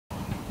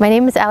My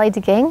name is Alyson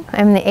Dagang.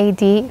 I'm the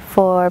AD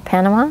for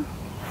Panama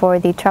for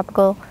the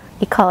Tropical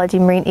Ecology,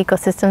 Marine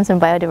Ecosystems and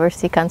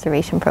Biodiversity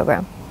Conservation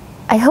program.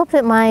 I hope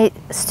that my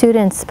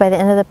students by the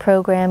end of the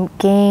program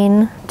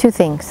gain two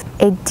things: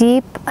 a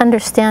deep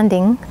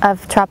understanding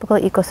of tropical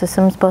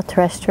ecosystems, both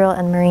terrestrial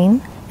and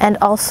marine, and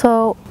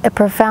also a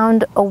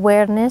profound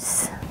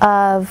awareness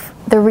of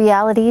the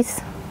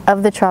realities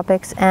of the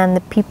tropics and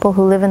the people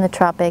who live in the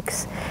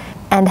tropics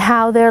and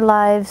how their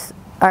lives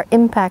are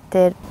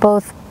impacted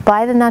both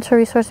by the natural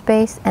resource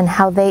base and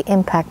how they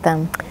impact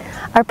them.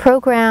 Our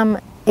program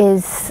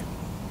is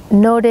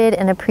noted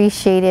and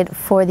appreciated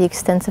for the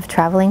extensive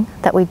traveling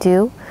that we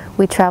do.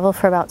 We travel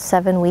for about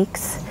 7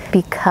 weeks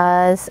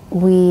because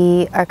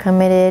we are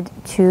committed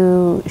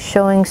to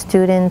showing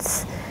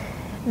students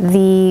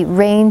the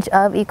range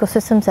of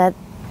ecosystems that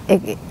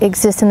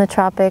exist in the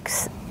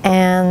tropics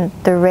and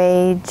the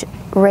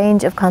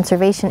range of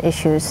conservation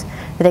issues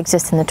that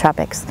exist in the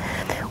tropics.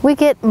 We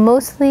get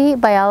mostly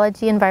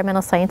biology,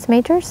 environmental science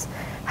majors.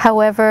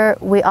 However,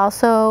 we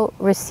also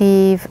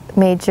receive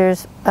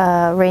majors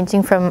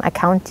ranging from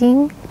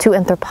accounting to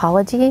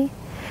anthropology,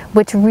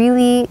 which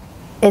really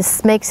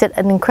makes it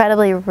an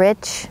incredibly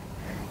rich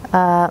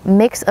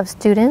mix of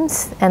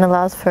students and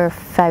allows for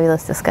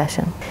fabulous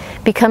discussion.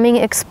 Becoming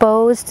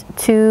exposed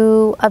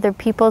to other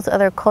peoples,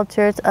 other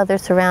cultures, other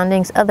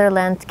surroundings, other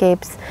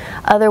landscapes,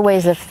 other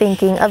ways of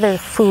thinking, other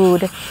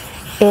food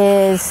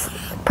is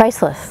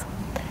priceless.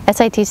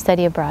 SIT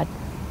study abroad.